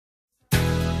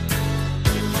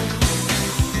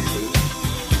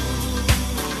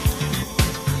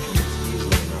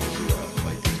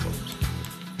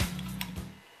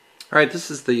Alright,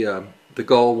 this is the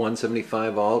Gull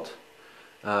 175 Alt.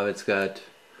 It's got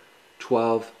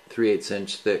 12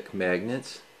 3/8" thick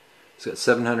magnets. It's got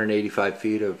 785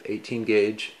 feet of 18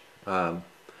 gauge. The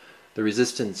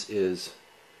resistance is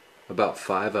about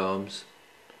 5 ohms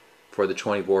for the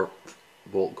 20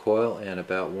 volt coil and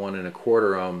about 1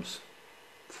 1/4 ohms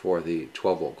for the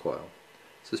 12 volt coil.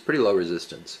 So it's pretty low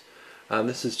resistance.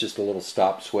 This is just a little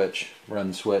stop switch,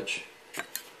 run switch.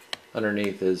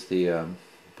 Underneath is the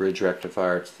bridge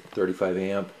rectifier. It's 35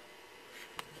 amp,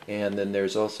 and then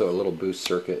there's also a little boost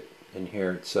circuit in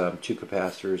here. It's 2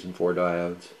 capacitors and 4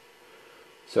 diodes.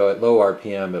 So at low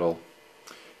RPM it'll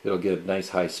give nice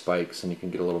high spikes, and you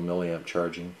can get a little milliamp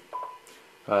charging.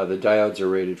 The diodes are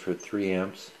rated for 3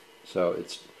 amps, so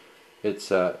it's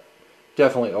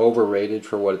definitely overrated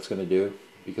for what it's going to do,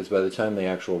 because by the time the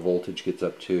actual voltage gets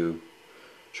up to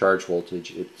charge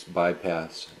voltage, it's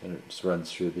bypassed and it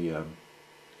runs through the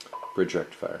bridge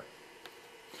rectifier.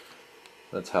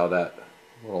 That's how that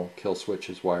little kill switch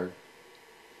is wired.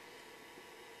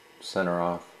 Center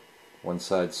off. One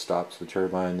side stops the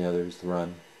turbine, the other is the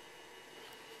run.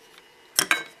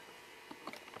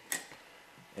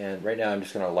 And right now I'm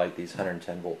just going to light these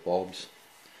 110 volt bulbs.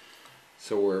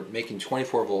 So we're making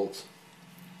 24 volts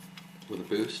with a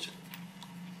boost,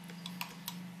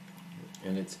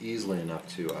 and it's easily enough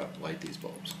to light these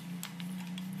bulbs.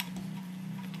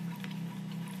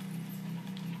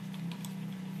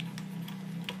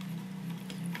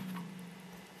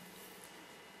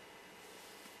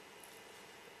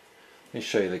 Let me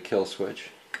show you the kill switch.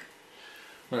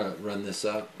 I'm going to run this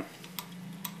up,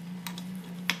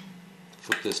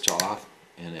 flip this to off,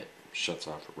 and it shuts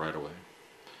off right away.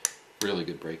 Really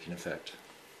good braking effect.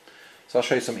 So I'll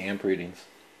show you some amp readings.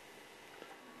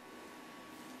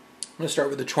 I'm going to start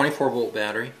with the 24 volt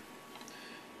battery,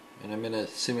 and I'm going to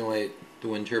simulate the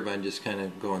wind turbine just kind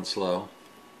of going slow.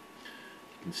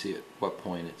 You can see at what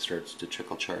point it starts to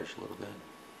trickle charge a little bit.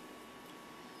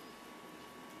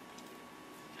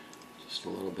 Just a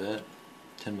little bit,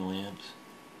 10 milliamps.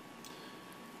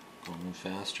 Going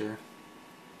faster.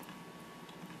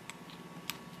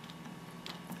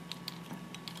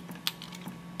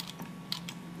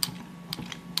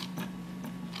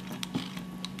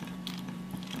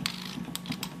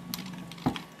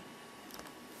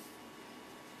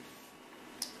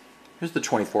 Here's the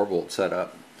 24 volt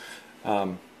setup.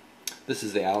 This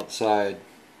is the outside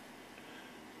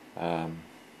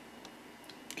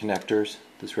connectors.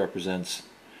 This represents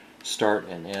start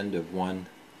and end of one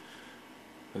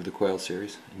of the coil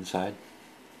series inside,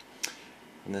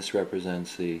 and this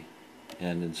represents the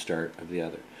end and start of the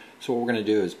other. So what we're going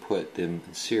to do is put them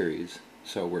in series.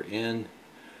 So we're in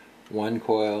one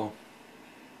coil,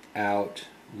 out,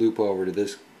 loop over to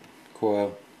this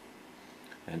coil,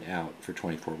 and out for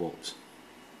 24 volts.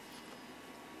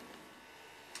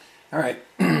 Alright,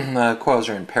 the coils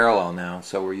are in parallel now,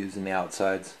 so we're using the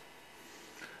outsides,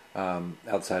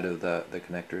 outside of the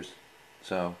connectors.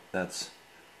 So that's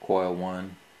coil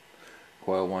 1,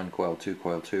 coil 2,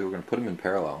 coil 2. We're going to put them in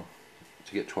parallel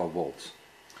to get 12 volts.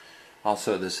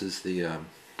 Also, this is the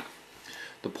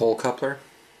pole coupler,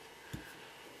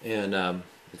 and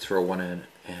it's for a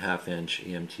 1.5 inch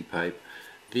EMT pipe.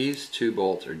 These 2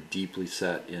 bolts are deeply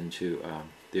set into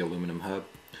the aluminum hub.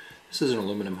 This is an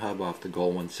aluminum hub off the Gull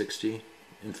 160,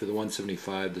 and for the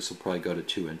 175 this will probably go to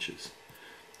 2 inches.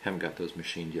 Haven't got those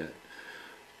machined yet.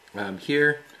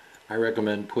 Here I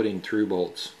recommend putting through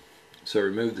bolts. So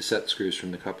remove the set screws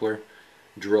from the coupler,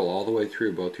 drill all the way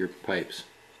through both your pipes,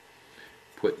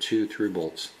 put 2 through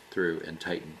bolts through, and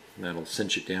tighten. And that'll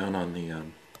cinch it down on the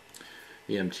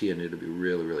EMT, and it'll be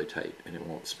really, really tight and it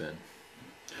won't spin.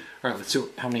 Alright, let's see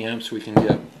how many amps we can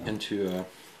get into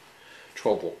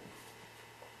 12 volt.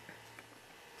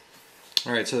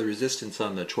 Alright, so the resistance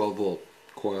on the 12 volt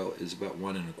coil is about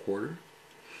 1 1/4, so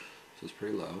it's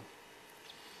pretty low.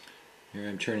 Here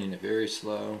I'm turning it very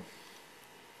slow.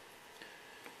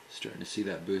 Starting to see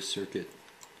that boost circuit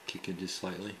kick in just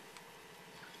slightly.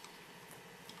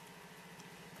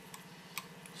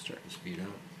 Starting to speed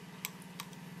up.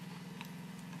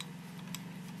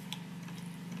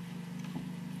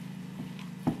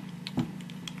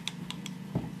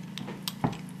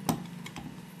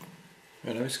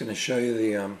 And I'm just going to show you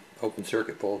the open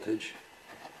circuit voltage.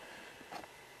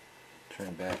 Try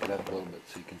and back it up a little bit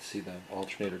so you can see the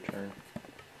alternator turn.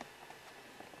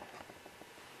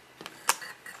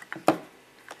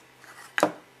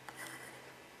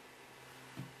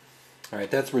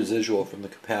 Alright, that's residual from the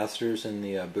capacitors in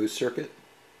the boost circuit.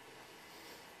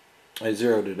 I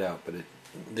zeroed it out, but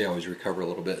they always recover a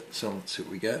little bit, so let's see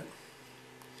what we get.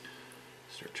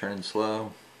 Start turning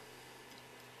slow.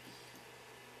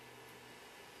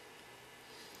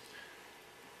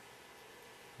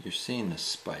 You're seeing the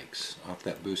spikes off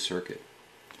that boost circuit.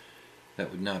 That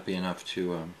would not be enough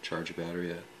to charge a battery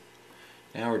yet.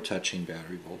 Now we're touching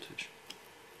battery voltage.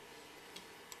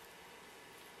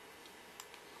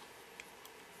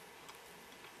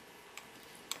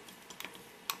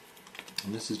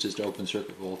 And this is just open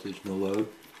circuit voltage, no load.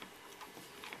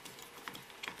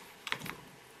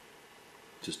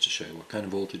 Just to show you what kind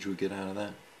of voltage we get out of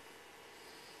that.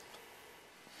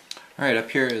 Alright,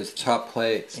 up here is the top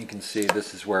plate. You can see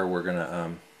this is where we're going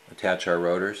to attach our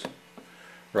rotor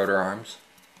arms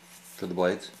for the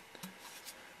blades.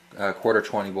 Quarter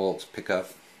 20 volts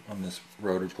pickup on this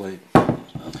rotor plate.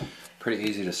 Pretty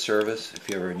easy to service if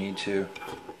you ever need to.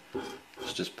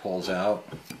 This just pulls out.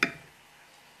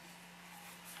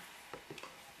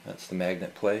 That's the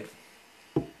magnet plate.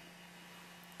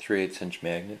 3/8"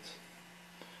 magnets.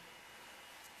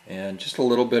 And just a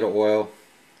little bit of oil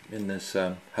in this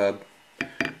hub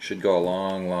should go a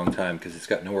long time because it's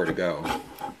got nowhere to go.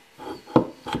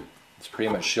 It's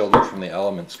pretty much shielded from the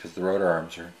elements because the rotor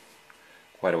arms are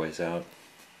quite a ways out.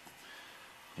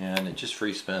 And it just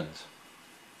free spins.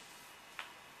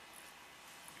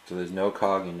 So there's no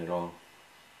cogging at all.